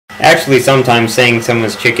Actually, sometimes saying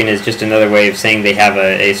someone's chicken is just another way of saying they have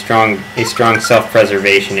a strong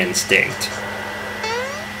self-preservation instinct.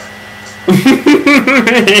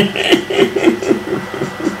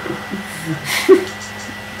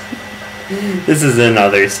 This is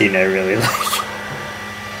another scene I really like.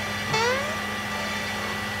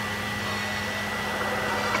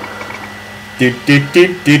 Do do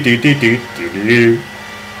do do do do do do do.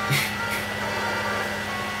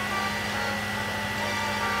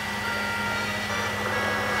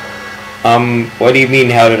 What do you mean,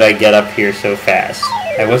 how did I get up here so fast?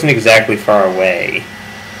 I wasn't exactly far away.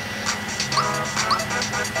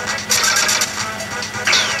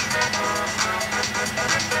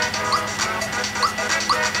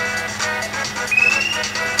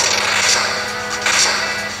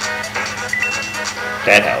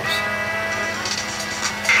 That helps.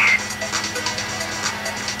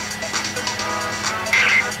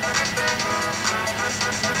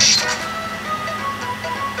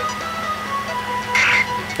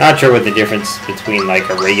 Not sure what the difference between like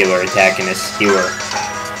a regular attack and a skewer.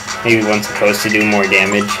 Maybe one's supposed to do more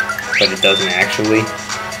damage, but it doesn't actually.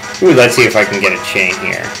 Ooh, let's see if I can get a chain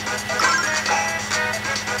here.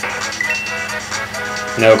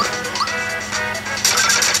 Nope.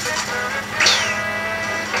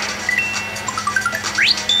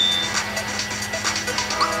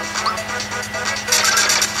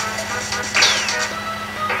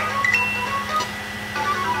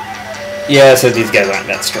 Yeah, so these guys aren't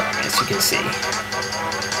that strong, as you can see.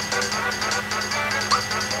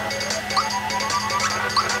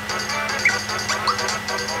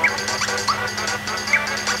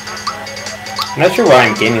 I'm not sure why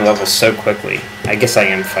I'm gaining levels so quickly. I guess I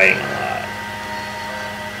am fighting a lot.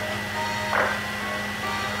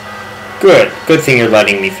 Good. Good thing you're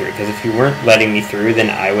letting me through, because if you weren't letting me through, then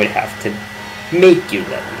I would have to make you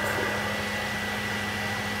let me through.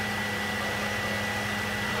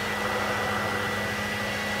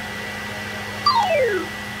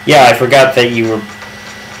 Yeah, I forgot that you were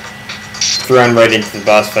thrown right into the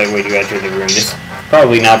boss fight when you entered the room. This is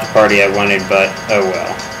probably not the party I wanted, but oh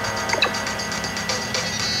well.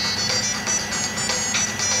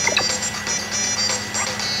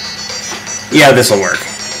 Yeah, this'll work.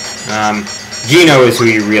 Geno is who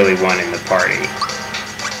you really want in the party.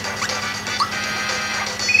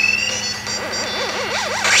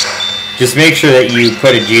 Just make sure that you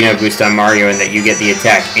put a Geno boost on Mario and that you get the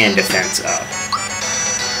attack and defense up.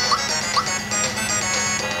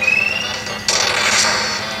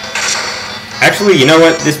 Actually, you know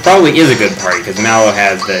what? This probably is a good party, because Mallow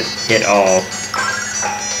has the hit-all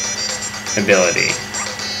ability.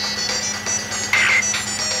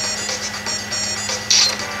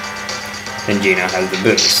 And Geno has the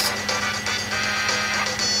boost.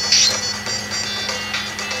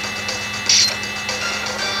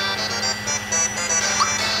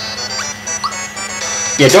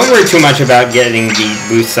 Yeah, don't worry too much about getting the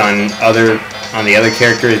boosts on the other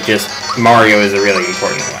characters, just Mario is a really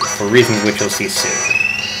important one, for reasons which you'll see soon.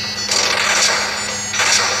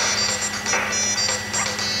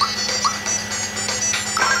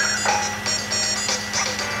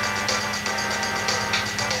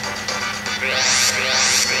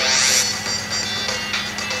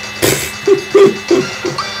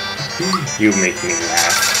 You make me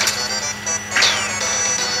laugh.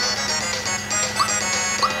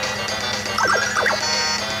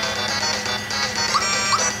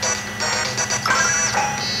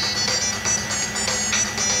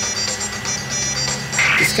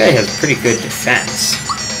 This guy has pretty good defense.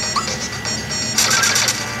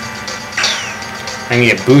 I mean,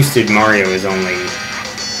 a boosted Mario is only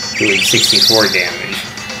doing 64 damage.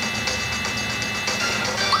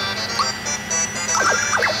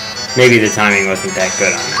 Maybe the timing wasn't that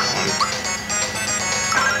good on that one.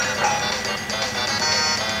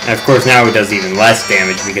 And of course now it does even less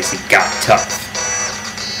damage because he got tough.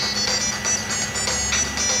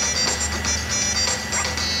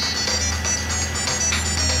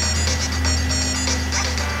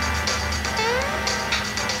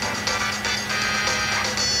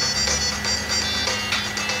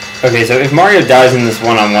 Okay, so if Mario dies in this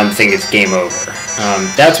one-on-one thing, it's game over.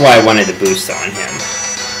 That's why I wanted to boost on him.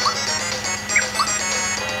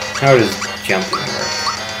 How does jumping work?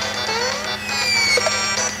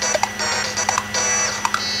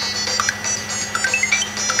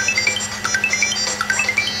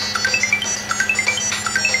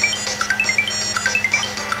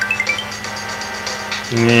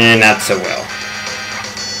 Not so well.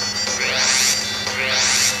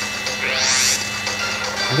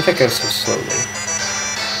 Why did that go so slowly?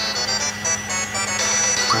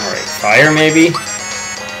 Alright, fire maybe?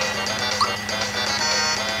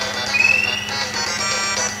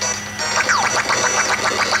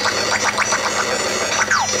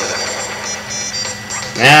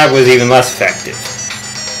 That was even less effective.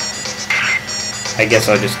 I guess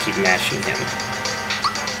I'll just keep mashing him.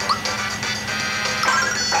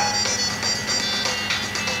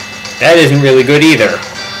 That isn't really good either.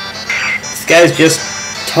 This guy's just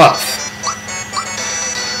tough.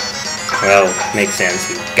 Well, makes sense.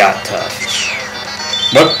 He got tough.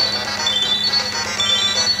 Whoop!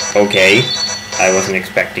 Okay. I wasn't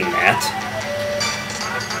expecting that.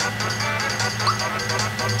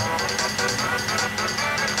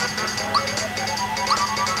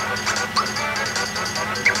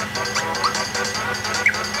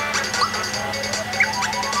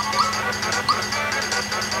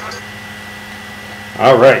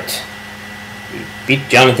 Alright. We beat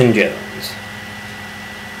Jonathan Jones.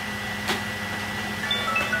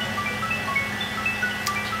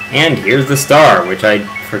 And here's the star, which I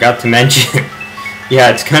forgot to mention. Yeah,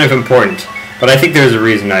 it's kind of important, but I think there's a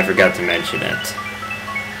reason I forgot to mention it.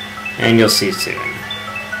 And you'll see soon.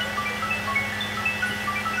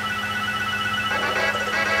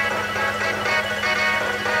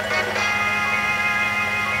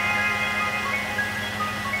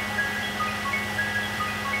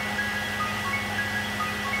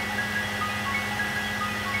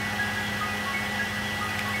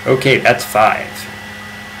 Okay, that's 5.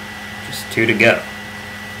 Just 2 to go.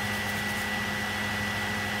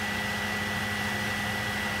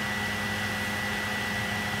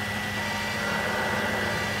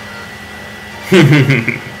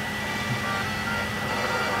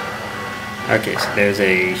 Okay, so there's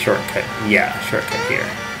a shortcut. Yeah, shortcut here.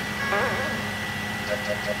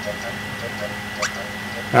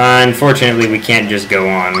 Unfortunately, we can't just go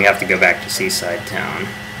on. We have to go back to Seaside Town.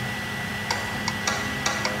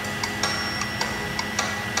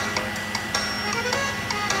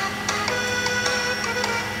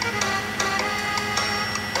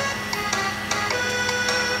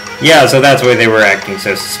 Yeah, so that's why they were acting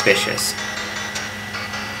so suspicious.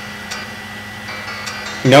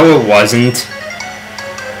 No, it wasn't.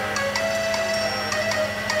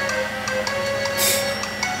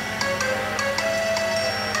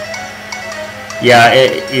 Yeah,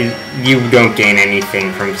 you don't gain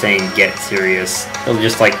anything from saying get serious. It'll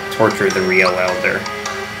just, like, torture the real elder.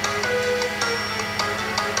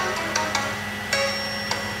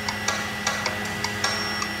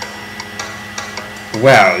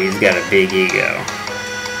 Wow, he's got a big ego.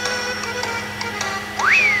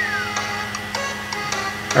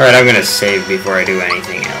 Alright, I'm gonna save before I do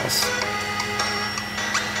anything else.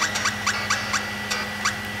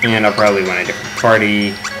 And I'll probably want a different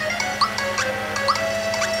party.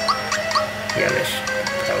 Yeah, this should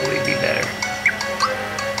probably be better.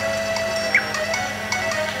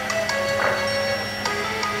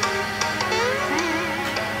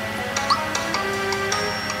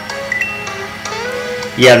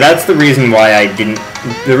 Yeah, that's the reason why I didn't...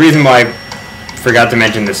 The reason why I forgot to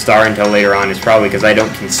mention the star until later on is probably because I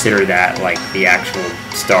don't consider that, like, the actual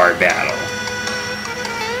star battle.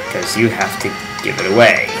 Because you have to give it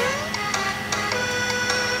away.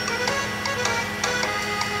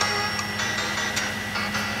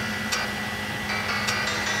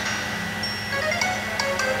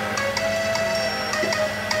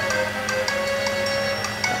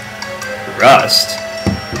 Rust?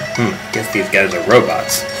 Guess these guys are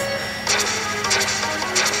robots.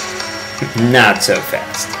 Not so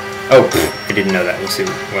fast. Oh, I didn't know that was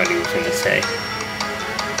what he was going to say.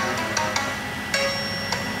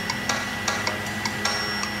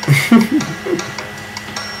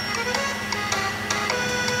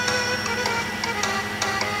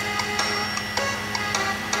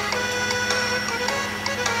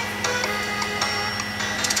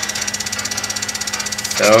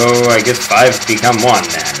 So, I guess 5 become 1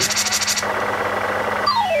 then.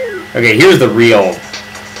 Okay, here's the real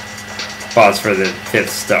boss for the 5th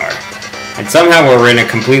star. And somehow we're in a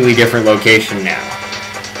completely different location now.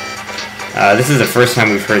 This is the first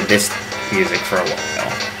time we've heard this music for a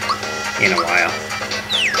while. In a while.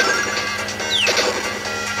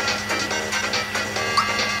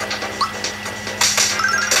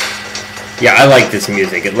 Yeah, I like this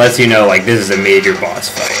music. It lets you know, like, this is a major boss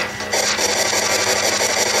fight.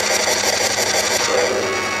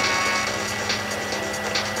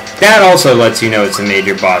 That also lets you know it's a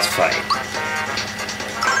major boss fight.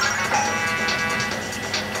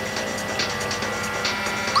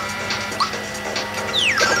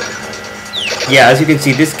 Yeah, as you can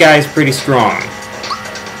see, this guy's pretty strong.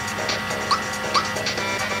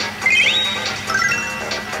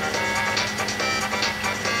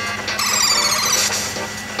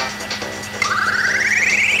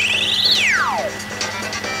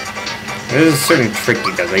 There's a certain trick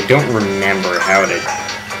he does. I don't remember how to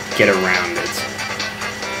get around it.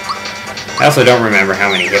 I also don't remember how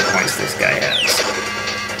many hit points this guy has.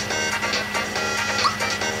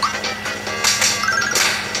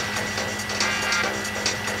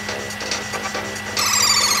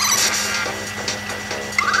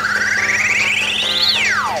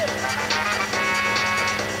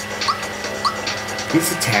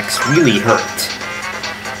 These attacks really hurt.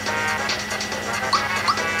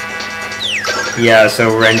 Yeah,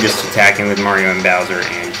 so Ren just attacking with Mario and Bowser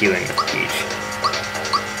and healing with Peach.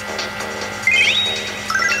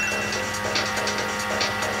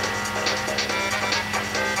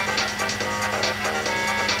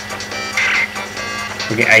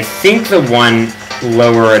 Okay, I think the one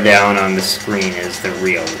lower down on the screen is the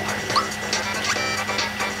real one.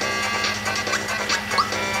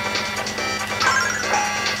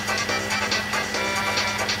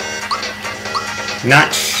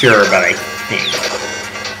 Not sure, but I think.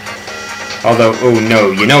 Although, oh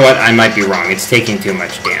no, you know what? I might be wrong. It's taking too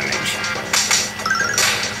much damage.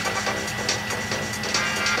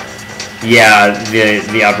 Yeah,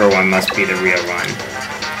 the upper one must be the real one.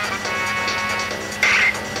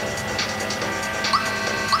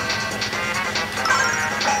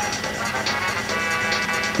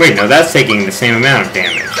 Wait, no, that's taking the same amount of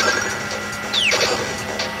damage.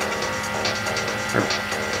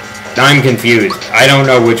 I'm confused. I don't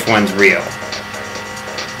know which one's real.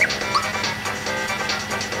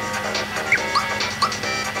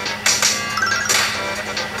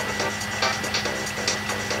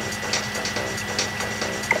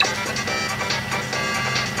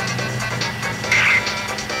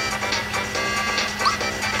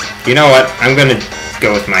 You know what? I'm gonna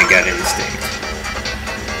go with my gut instinct.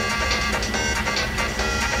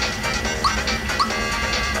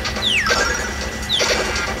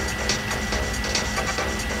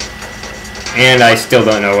 And I still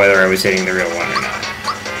don't know whether I was hitting the real one or not.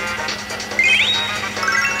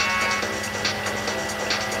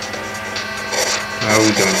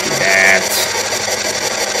 Oh, don't do that.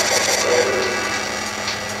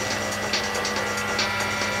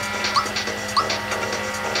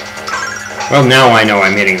 Well, now I know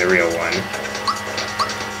I'm hitting the real one.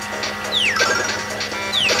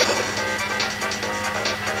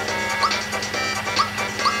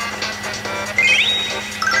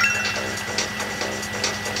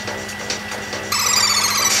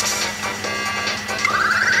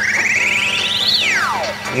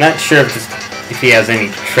 I'm not sure if he has any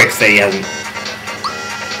tricks that he hasn't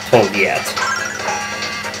pulled yet.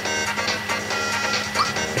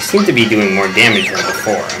 I seem to be doing more damage than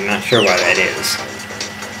before. I'm not sure why that is.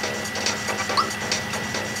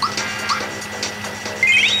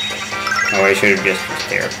 Oh, I should have just used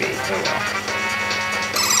therapy. Oh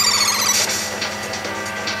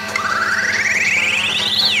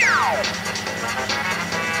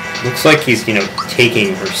well. Looks like he's, you know,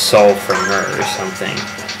 taking her soul from her or something.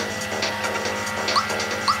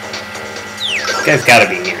 This guy's gotta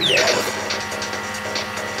be near dead.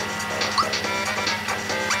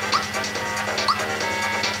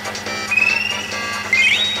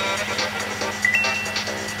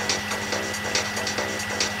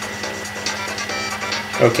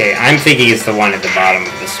 Okay, I'm thinking it's the one at the bottom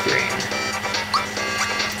of the screen.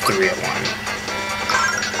 It's the real one.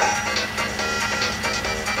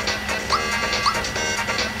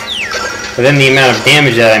 But then the amount of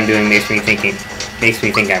damage that I'm doing makes me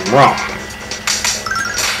think I'm wrong.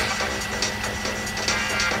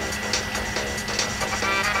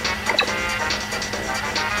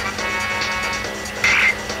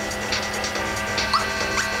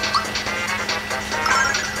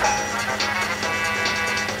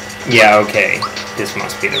 Yeah, okay. This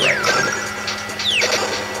must be the right one.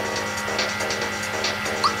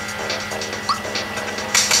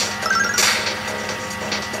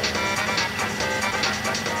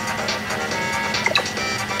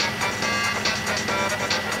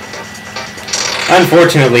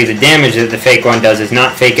 Unfortunately, the damage that the fake one does is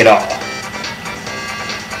not fake at all.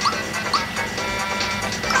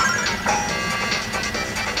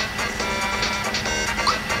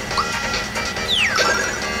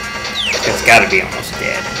 It's gotta be almost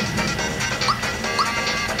dead.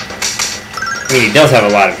 I mean, he does have a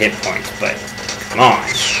lot of hit points, but come on.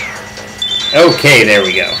 Okay, there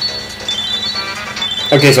we go.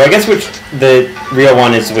 Okay, so I guess the real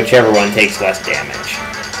one is whichever one takes less damage.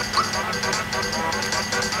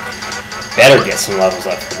 Better get some levels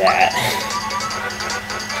up for that.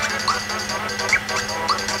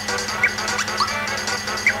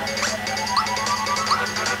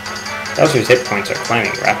 Bowser's hit points are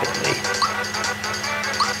climbing rapidly.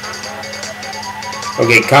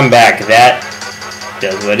 Okay, come back. That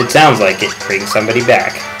does what it sounds like. It brings somebody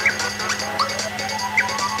back.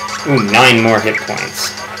 Ooh, 9 more hit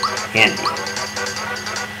points. Handy.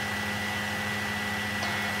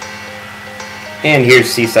 And here's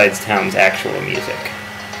Seaside Town's actual music.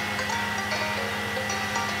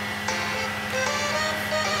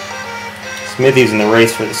 Smithy's in the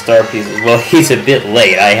race for the star pieces. Well, he's a bit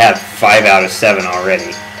late. I have 5 out of 7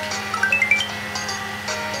 already.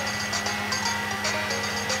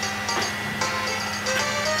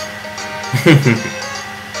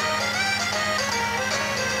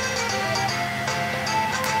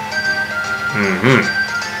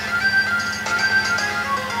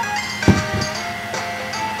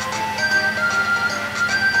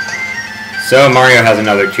 So Mario has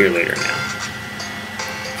another cheerleader now.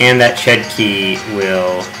 And that Shed key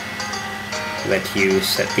will let you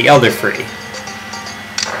set the Elder free.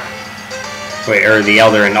 Wait, or the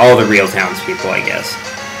Elder and all the real townspeople, I guess.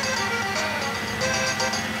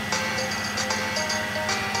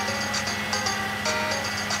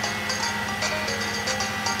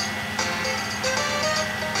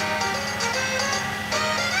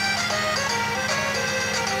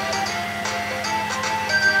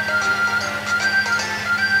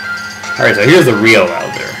 Alright, so here's the real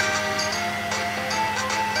Elder.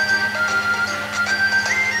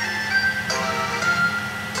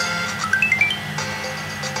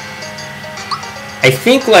 I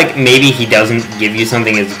think, like, maybe he doesn't give you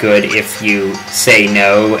something as good if you say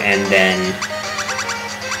no and then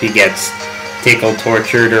he gets tickled,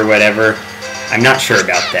 tortured, or whatever. I'm not sure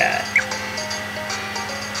about that.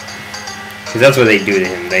 Because that's what they do to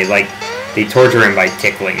him. They torture him by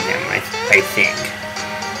tickling him, I think.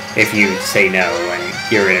 If you say no and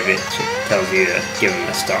get rid of it, it tells you to give him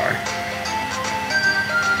a star.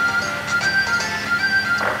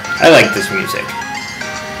 I like this music.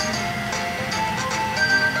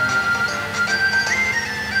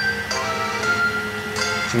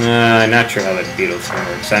 Not sure how the Beatles thing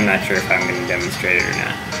works. I'm not sure if I'm going to demonstrate it or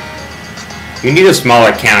not. You need a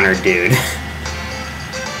smaller counter, dude.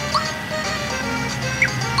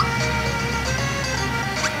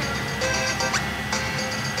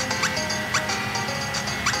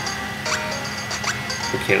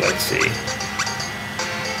 Okay, let's see.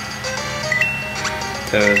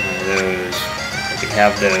 Those, one of those. We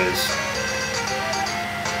have those.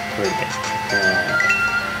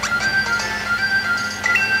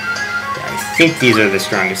 I think these are the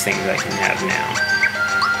strongest things I can have now.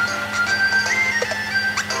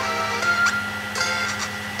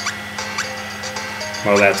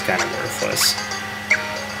 Well, that's kind of worthless.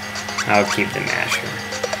 I'll keep the masher.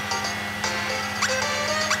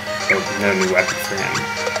 No new weapon for him.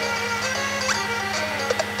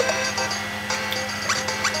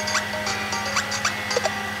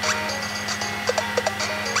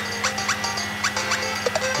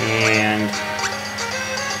 And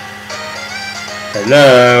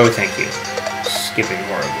hello, thank you. Skipping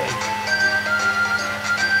horribly.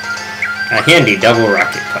 A handy double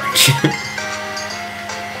rocket punch.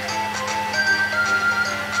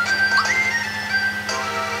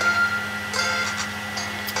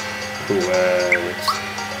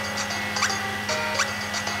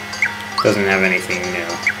 Doesn't have anything new.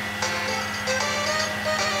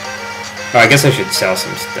 Oh, I guess I should sell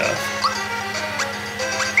some stuff.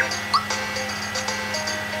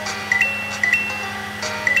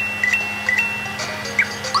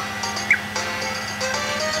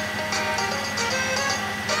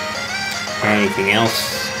 Anything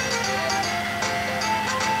else?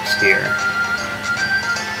 It's here.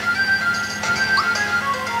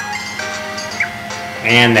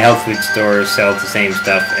 And the health food store sells the same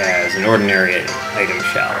stuff as an ordinary item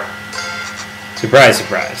shop. Surprise,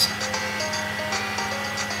 surprise.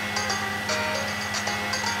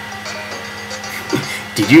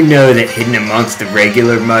 Did you know that hidden amongst the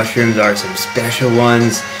regular mushrooms are some special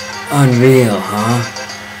ones? Unreal, huh?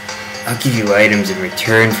 I'll give you items in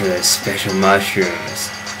return for those special mushrooms.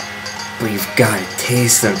 But you've got to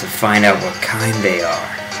taste them to find out what kind they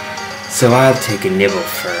are. So I'll take a nibble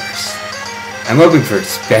first. I'm hoping for a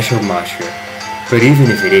special mushroom, but even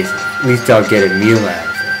if it isn't, at least I'll get a meal out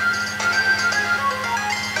of it.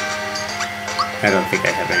 I don't think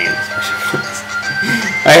I have any of the special ones.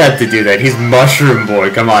 I had to do that. He's Mushroom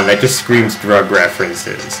Boy. Come on, that just screams drug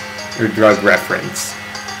references. Or drug reference.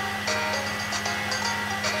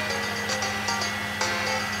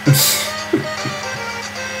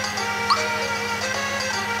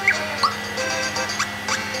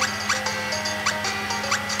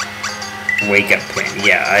 Wake up pin.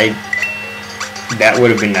 Yeah, that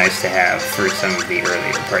would have been nice to have for some of the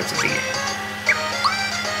earlier parts of the game.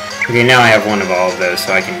 Okay, now I have one of all of those,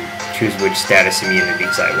 so I can choose which status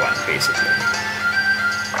immunities I want, basically.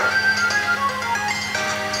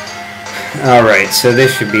 Alright, so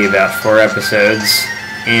this should be about 4 episodes,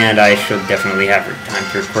 and I should definitely have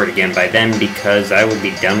time to record again by then because I will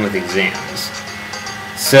be done with exams.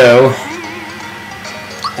 So,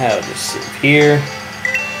 I'll just save here.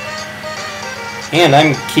 And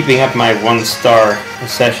I'm keeping up my 1-star a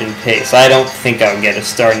session pace. I don't think I'll get a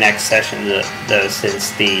star next session, though,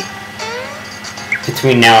 since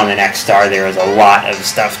between now and the next star there is a lot of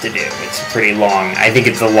stuff to do. It's pretty long. I think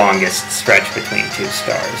it's the longest stretch between 2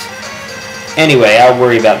 stars. Anyway, I'll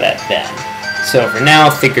worry about that then. So for now,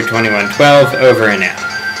 Thinker2112, over and out.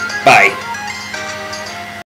 Bye.